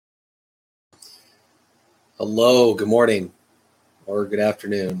Hello, good morning, or good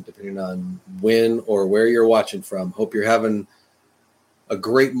afternoon, depending on when or where you're watching from. Hope you're having a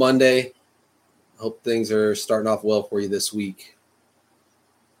great Monday. Hope things are starting off well for you this week.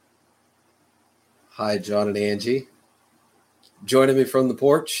 Hi, John and Angie. Joining me from the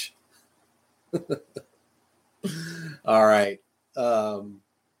porch. All right. I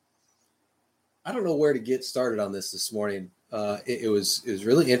don't know where to get started on this morning. It was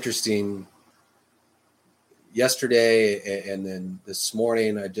really interesting yesterday and then this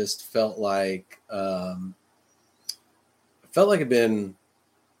morning. I just felt like I've been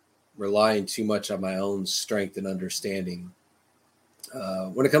relying too much on my own strength and understanding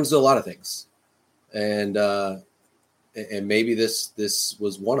when it comes to a lot of things, and maybe this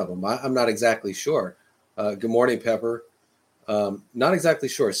was one of them. I'm not exactly sure. Good morning, Pepper. Not exactly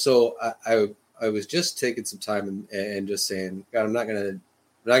sure. So I was just taking some time and just saying, God, I'm not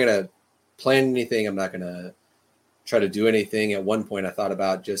gonna plan anything. I'm not gonna try to do anything. At one point, I thought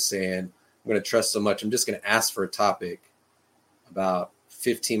about just saying, I'm gonna trust so much. I'm just gonna ask for a topic about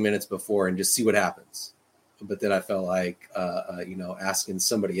 15 minutes before and just see what happens. But then I felt like, asking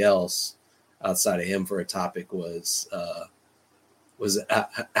somebody else outside of him for a topic was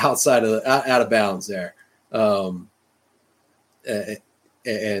outside of out of bounds there. And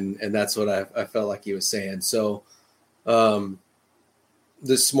that's what I felt like he was saying. So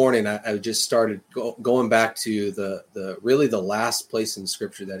this morning I just started going back to the last place in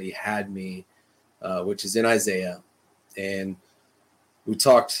Scripture that he had me, which is in Isaiah. And we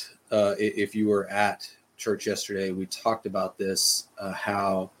talked, if you were at church yesterday, we talked about this,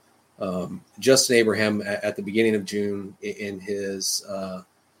 how Justin Abraham at the beginning of June in his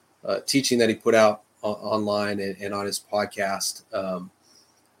teaching that he put out online and on his podcast,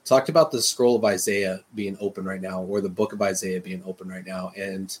 talked about the scroll of Isaiah being open right now, or the book of Isaiah being open right now,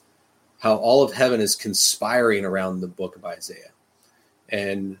 and how all of heaven is conspiring around the book of Isaiah.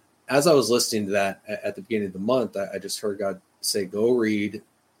 And as I was listening to that at the beginning of the month, I just heard God say, go read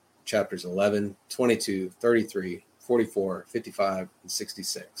chapters 11, 22, 33, 44, 55, and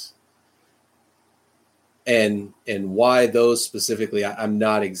 66. And why those specifically, I'm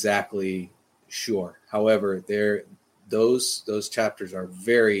not exactly sure. However, those chapters are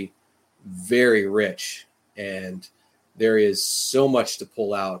very, very rich, and there is so much to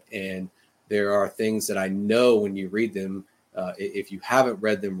pull out. And there are things that I know when you read them, if you haven't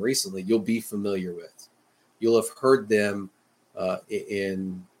read them recently, you'll be familiar with. You'll have heard them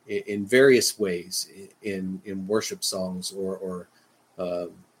in various ways in worship songs or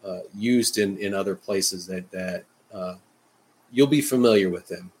used in other places that you'll be familiar with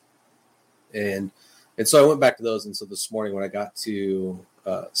them. And so I went back to those. And so this morning when I got to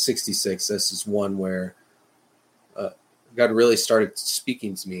 66, this is one where God really started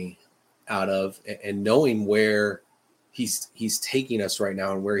speaking to me out of, and knowing where he's taking us right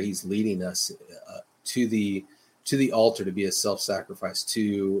now and where he's leading us to the altar to be a self-sacrifice,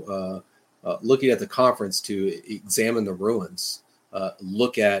 to looking at the conference, to examine the ruins,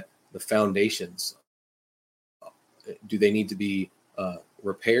 look at the foundations. Do they need to be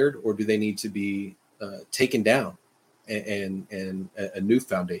repaired, or do they need to be taken down and a new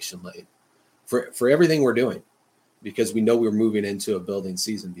foundation laid for everything we're doing? Because we know we're moving into a building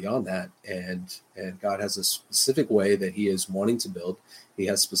season beyond that, and God has a specific way that he is wanting to build. He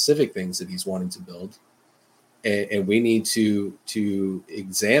has specific things that he's wanting to build, and we need to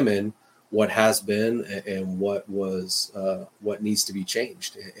examine what has been and what was what needs to be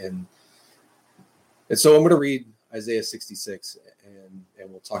changed. And so I'm going to read Isaiah 66, and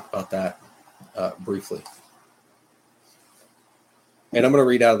we'll talk about that briefly. And I'm going to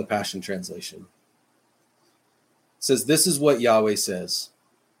read out of the Passion Translation. It says, "This is what Yahweh says: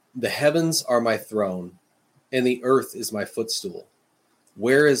 the heavens are my throne, and the earth is my footstool.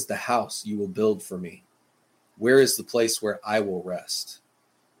 Where is the house you will build for me? Where is the place where I will rest?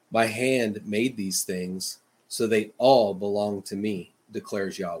 My hand made these things, so they all belong to me,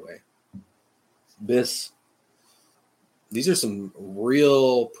 declares Yahweh." These are some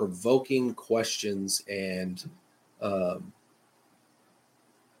real provoking questions, and a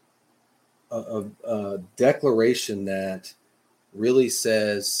declaration that really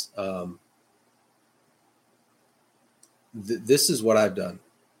says, this is what I've done.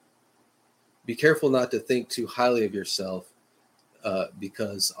 Be careful not to think too highly of yourself,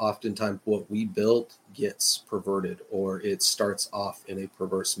 because oftentimes what we build gets perverted, or it starts off in a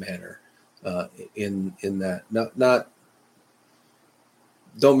perverse manner. In that, not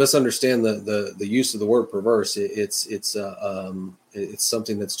don't misunderstand the use of the word perverse. It's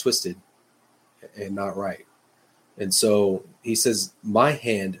something that's twisted and not right. And so he says, my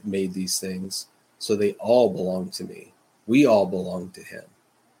hand made these things, so they all belong to me. We all belong to him.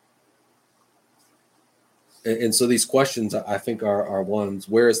 And so these questions, I think, are ones: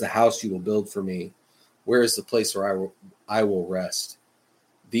 where is the house you will build for me? Where is the place where I will rest?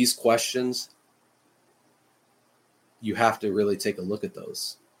 These questions, you have to really take a look at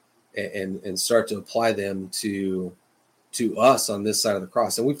those and start to apply them to us on this side of the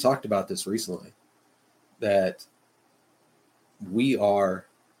cross. And we've talked about this recently, that we are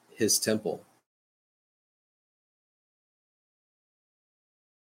his temple.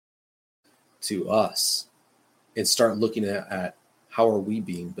 To us, and start looking at how are we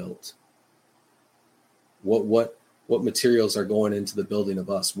being built? What materials are going into the building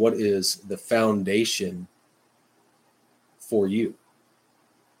of us? What is the foundation for you?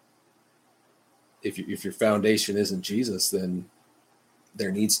 If your foundation isn't Jesus, then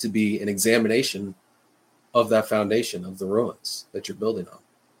there needs to be an examination of that foundation, of the ruins that you're building on.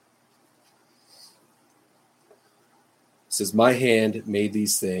 It says, my hand made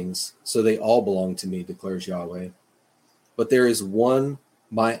these things, so they all belong to me, declares Yahweh. But there is one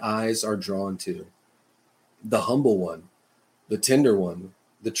my eyes are drawn to, the humble one, the tender one,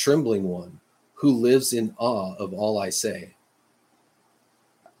 the trembling one, who lives in awe of all I say.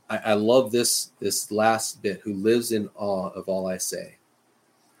 I love this last bit, who lives in awe of all I say,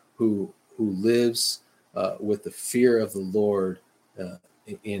 who lives with the fear of the Lord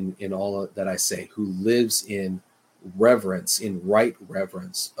in all that I say, who lives in reverence, in right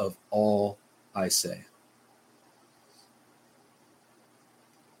reverence of all I say.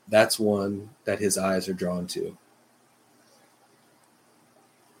 That's one that his eyes are drawn to.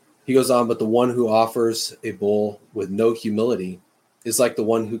 He goes on, but the one who offers a bull with no humility is like the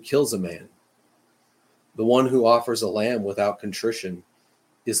one who kills a man. The one who offers a lamb without contrition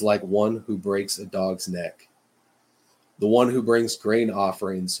is like one who breaks a dog's neck. The one who brings grain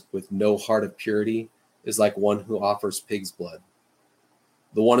offerings with no heart of purity is like one who offers pig's blood.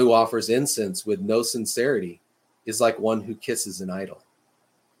 The one who offers incense with no sincerity is like one who kisses an idol.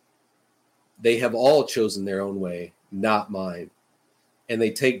 They have all chosen their own way, not mine, and they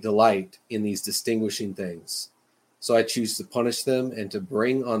take delight in these distinguishing things. So I choose to punish them and to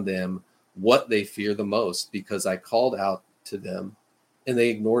bring on them what they fear the most, because I called out to them and they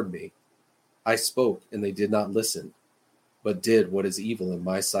ignored me. I spoke and they did not listen, but did what is evil in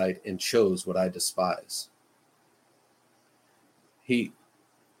my sight and chose what I despise.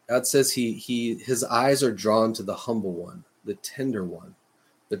 God says his eyes are drawn to the humble one, the tender one,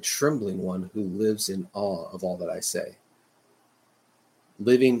 the trembling one who lives in awe of all that I say.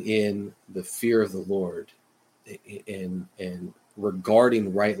 Living in the fear of the Lord and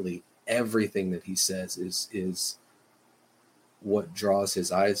regarding rightly everything that he says is what draws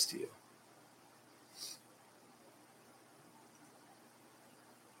his eyes to you.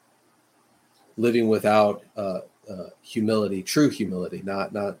 Living without humility, true humility,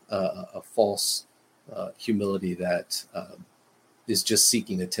 not a false humility that is just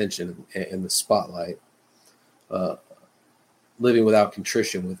seeking attention and the spotlight. Living without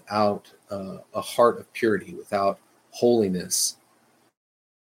contrition, without a heart of purity, without holiness.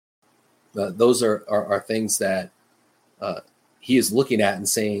 Those are things that he is looking at and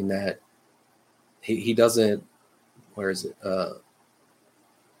saying that he doesn't. Where is it?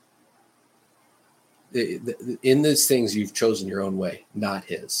 In these things, you've chosen your own way, not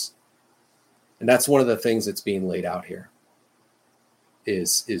his. And that's one of the things that's being laid out here.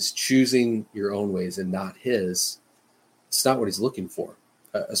 Is choosing your own ways and not his. It's not what he's looking for,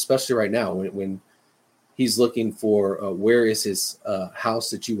 especially right now when he's looking for where is his house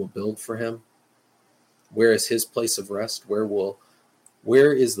that you will build for him? Where is his place of rest?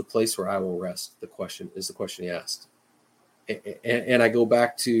 Where is the place where I will rest? The question he asked. And I go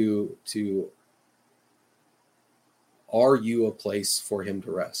back to are you a place for him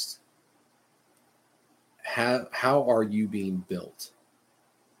to rest? How are you being built?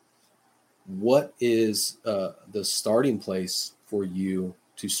 What is the starting place for you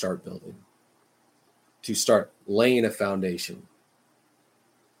to start building, to start laying a foundation,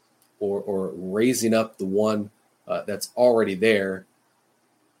 or raising up the one that's already there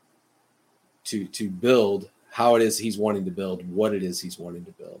to build how it is he's wanting to build, what it is he's wanting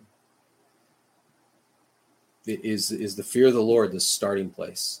to build? Is the fear of the Lord the starting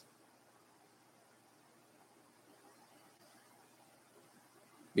place?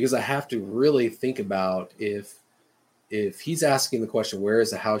 Because I have to really think about if he's asking the question, where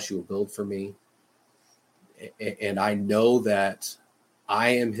is the house you will build for me? And I know that I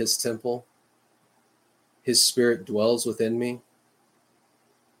am his temple. His spirit dwells within me.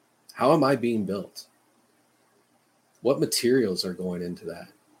 How am I being built? What materials are going into that?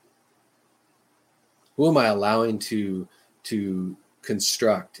 Who am I allowing to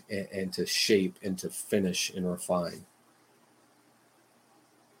construct and to shape and to finish and refine?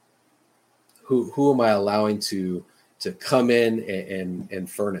 Who am I allowing to come in and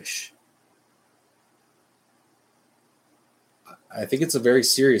furnish? I think it's a very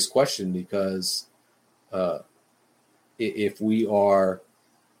serious question, because if we are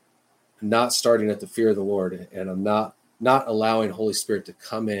not starting at the fear of the Lord, and I'm not allowing Holy Spirit to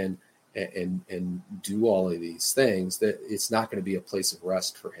come in and do all of these things, that it's not going to be a place of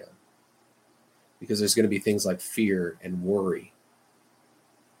rest for him, because there's going to be things like fear and worry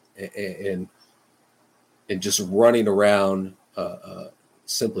and just running around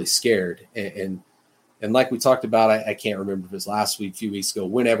simply scared. And like we talked about, I can't remember if it was last week, a few weeks ago,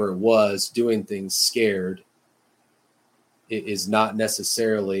 whenever it was, doing things scared is not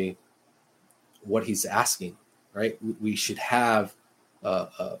necessarily what he's asking, right? We should have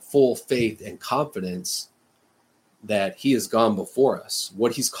full faith and confidence that he has gone before us.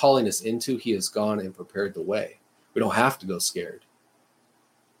 What he's calling us into, he has gone and prepared the way. We don't have to go scared.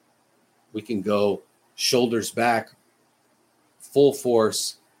 We can go shoulders back, full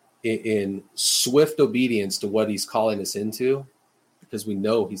force, in swift obedience to what he's calling us into, because we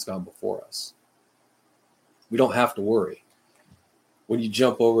know he's gone before us. We don't have to worry. When you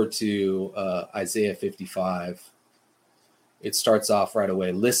jump over to Isaiah 55, it starts off right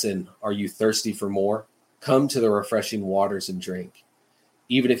away. Listen, are you thirsty for more? Come to the refreshing waters and drink.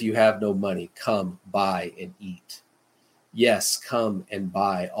 Even if you have no money, come buy and eat. Yes, come and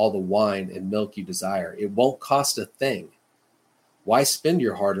buy all the wine and milk you desire. It won't cost a thing. Why spend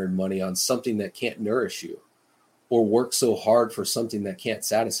your hard-earned money on something that can't nourish you, or work so hard for something that can't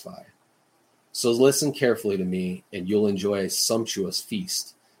satisfy? So listen carefully to me, and you'll enjoy a sumptuous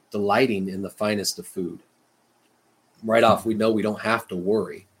feast, delighting in the finest of food. Right off, we know we don't have to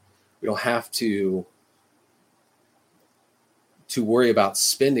worry. We don't have to worry about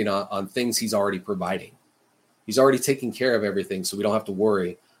spending on things he's already providing. He's already taking care of everything, so we don't have to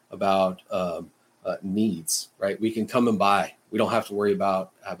worry about needs, right? We can come and buy. We don't have to worry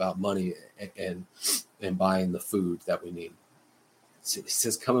about money and buying the food that we need. He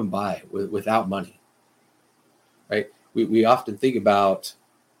says, come and buy without money, right? We often think about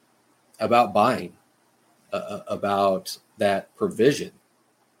buying, about that provision.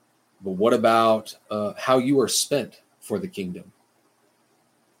 But what about how you are spent for the kingdom?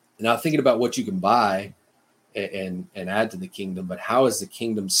 Not thinking about what you can buy and add to the kingdom, but how is the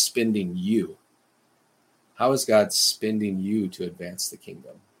kingdom spending you? How is God spending you to advance the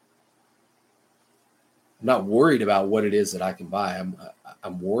kingdom? I'm not worried about what it is that I can buy.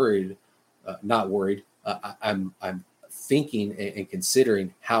 I'm worried, not worried. I'm thinking and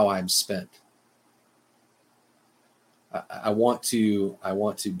considering how I'm spent. I want to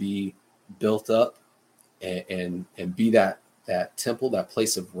be built up and be that temple, that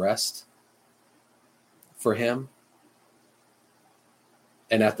place of rest for him.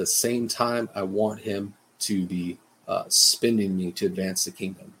 And at the same time, I want him to be spending me to advance the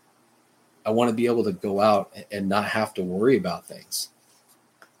kingdom. I want to be able to go out and not have to worry about things,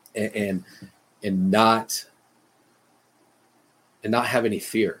 and not have any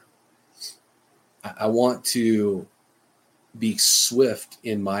fear. I want to be swift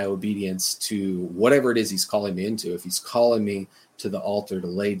in my obedience to whatever it is he's calling me into. If he's calling me to the altar to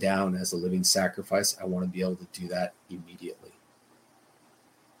lay down as a living sacrifice, I want to be able to do that immediately.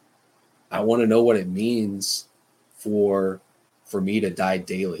 I want to know what it means for me to die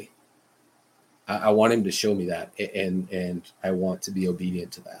daily. I want him to show me that, and I want to be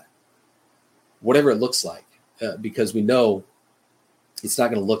obedient to that. Whatever it looks like, because we know it's not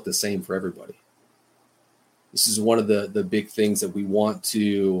going to look the same for everybody. This is one of the big things that we want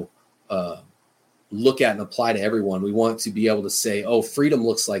to look at and apply to everyone. We want to be able to say, oh, freedom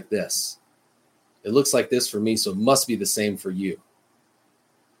looks like this. It looks like this for me, so it must be the same for you.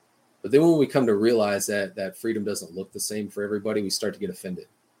 But then when we come to realize that freedom doesn't look the same for everybody, we start to get offended.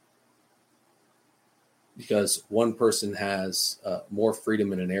 Because one person has more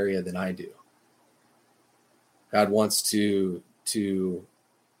freedom in an area than I do. God wants to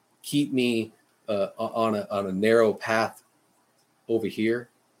keep me on a narrow path over here,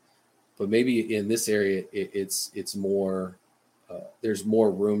 but maybe in this area it's more. There's more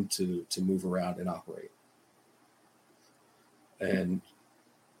room to move around and operate. And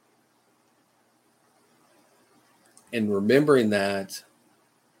remembering that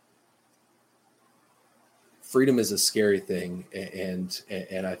freedom is a scary thing, and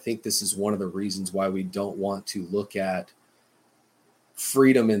I think this is one of the reasons why we don't want to look at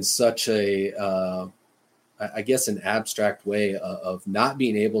freedom in such a, I guess, an abstract way of not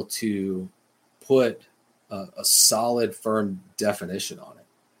being able to put a solid, firm definition on it,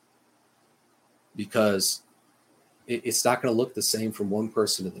 because it's not going to look the same from one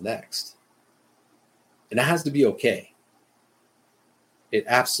person to the next. And that has to be okay. It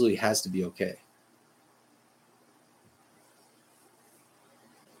absolutely has to be okay.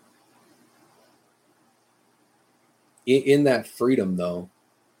 In that freedom, though,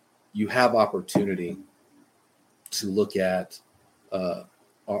 you have opportunity to look at,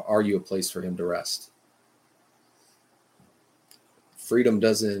 are you a place for him to rest? Freedom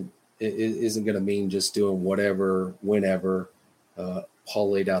isn't going to mean just doing whatever, whenever.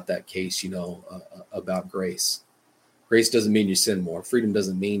 Paul laid out that case, about grace. Grace doesn't mean you sin more. Freedom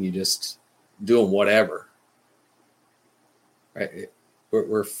doesn't mean you just doing whatever. Right?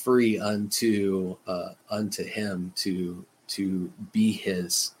 We're free unto him to be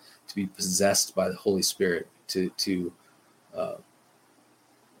his, to be possessed by the Holy Spirit, to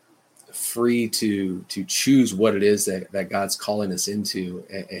free to choose what it is that God's calling us into,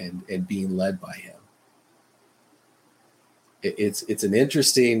 and being led by him. It's an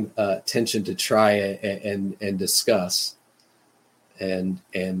interesting tension to try and discuss, and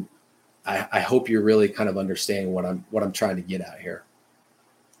I hope you're really kind of understanding what I'm trying to get at here.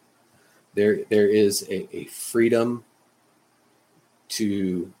 There is a freedom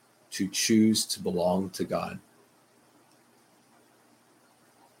to choose to belong to God.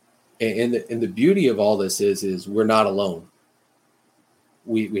 And the beauty of all this is we're not alone.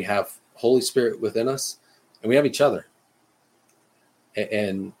 We have Holy Spirit within us, and we have each other.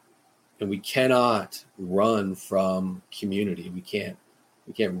 And we cannot run from community. We can't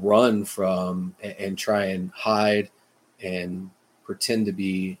run from and try and hide and pretend to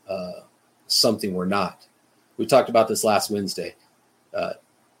be something we're not. We talked about this last Wednesday when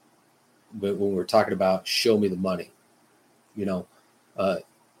we were talking about show me the money.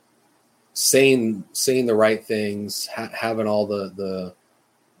 Saying the right things, having all the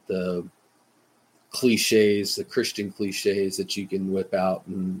cliches, the Christian cliches that you can whip out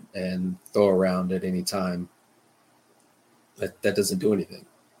and throw around at any time. That doesn't do anything.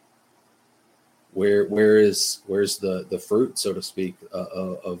 Where's the fruit, so to speak,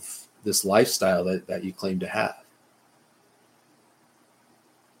 of this lifestyle that you claim to have?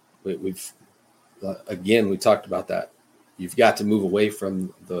 We've again, we talked about that. You've got to move away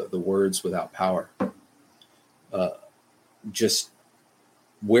from the words without power. Just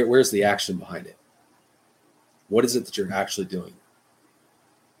where's the action behind it? What is it that you're actually doing?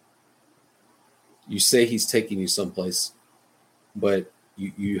 You say he's taking you someplace, but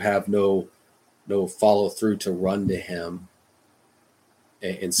you have no follow through to run to him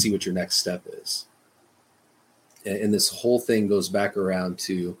and see what your next step is. And this whole thing goes back around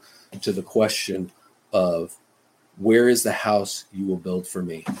to the question of, where is the house you will build for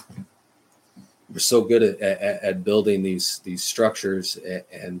me? We're so good at building these structures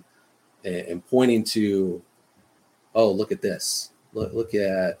and pointing to, oh, look at this. Look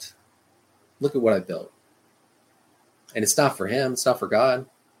at what I built. And it's not for him. It's not for God.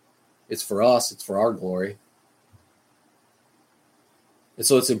 It's for us. It's for our glory. And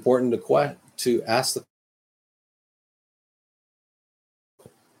so it's important to ask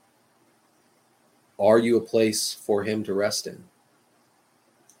are you a place for him to rest in?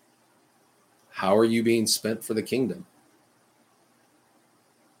 How are you being spent for the kingdom?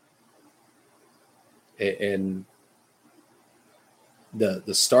 And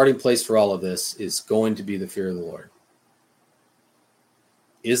the starting place for all of this is going to be the fear of the Lord.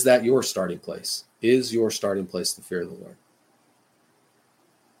 Is that your starting place? Is your starting place the fear of the Lord?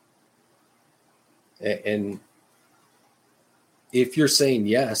 And if you're saying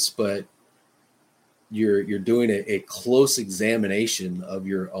yes, but you're doing a close examination of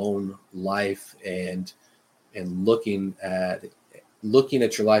your own life and looking at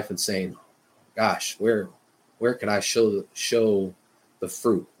your life and saying, gosh, where can I show the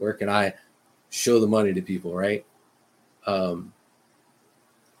fruit? Where can I show the money to people, right? And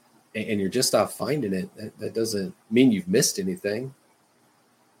you're just not finding it. That doesn't mean you've missed anything.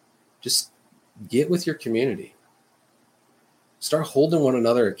 Just get with your community. Start holding one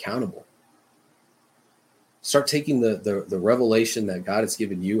another accountable. Start taking the revelation that God has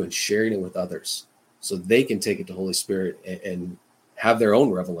given you and sharing it with others so they can take it to Holy Spirit and have their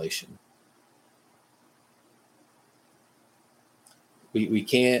own revelation. You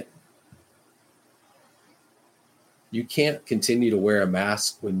can't continue to wear a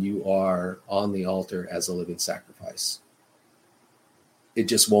mask when you are on the altar as a living sacrifice. It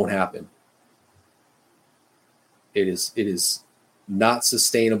just won't happen. It is not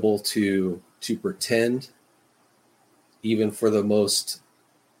sustainable to pretend, even for the most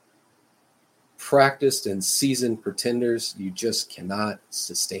practiced and seasoned pretenders, you just cannot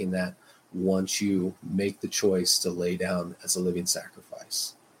sustain that once you make the choice to lay down as a living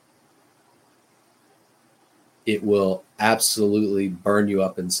sacrifice. It will absolutely burn you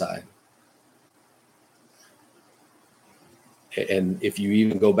up inside. And if you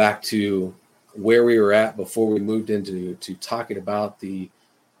even go back to where we were at before we moved into talking about the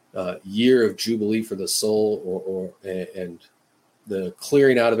year of Jubilee for the soul, and the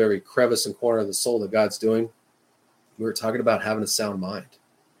clearing out of every crevice and corner of the soul that God's doing, we were talking about having a sound mind.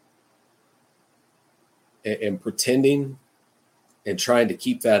 And pretending and trying to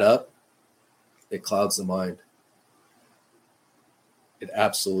keep that up, it clouds the mind. It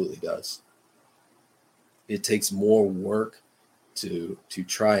absolutely does. It takes more work to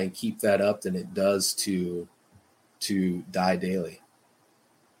try and keep that up than it does to die daily.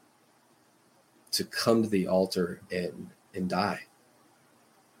 To come to the altar and die.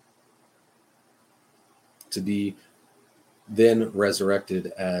 To be then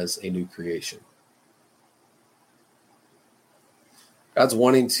resurrected as a new creation. God's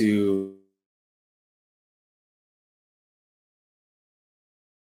wanting to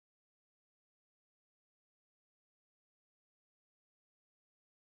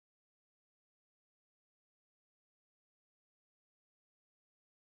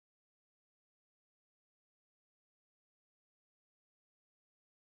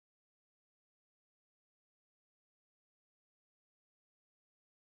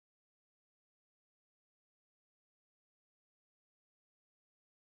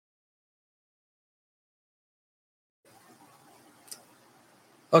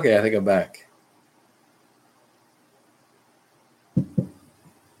Okay, I think I'm back.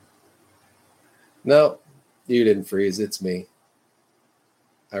 No, you didn't freeze. It's me.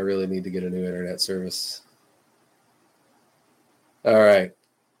 I really need to get a new internet service. All right.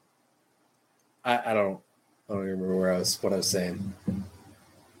 I don't even remember what I was saying.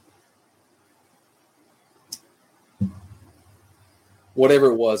 Whatever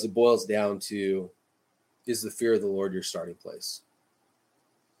it was, it boils down to, is the fear of the Lord your starting place?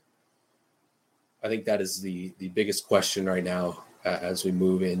 I think that is the biggest question right now as we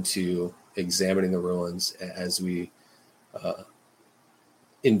move into examining the ruins, as we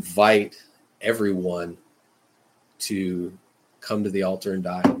invite everyone to come to the altar and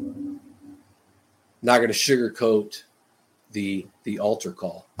die. Not going to sugarcoat the altar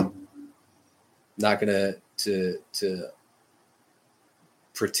call. Not going to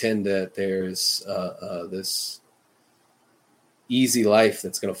pretend that there's this easy life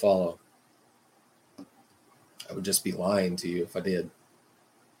that's going to follow. I would just be lying to you if I did.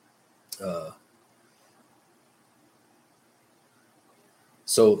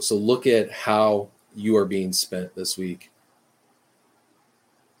 So look at how you are being spent this week.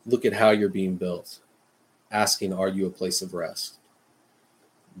 Look at how you're being built. Asking, are you a place of rest?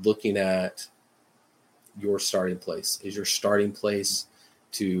 Looking at your starting place. Is your starting place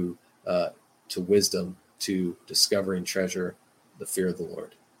to wisdom, to discovering treasure, the fear of the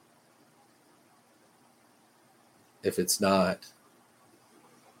Lord? If it's not,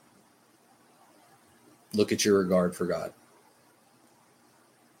 look at your regard for God.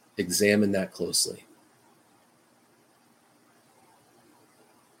 Examine that closely.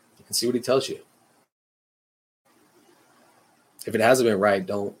 And see what he tells you. If it hasn't been right,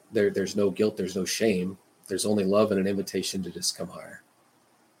 there's no guilt, there's no shame. There's only love and an invitation to just come higher.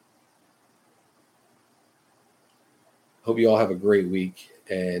 Hope you all have a great week,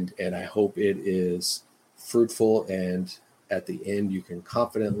 and I hope it is fruitful, and at the end you can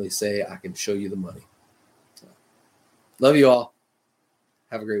confidently say, I can show you the money. So, love you all.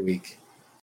 Have a great week.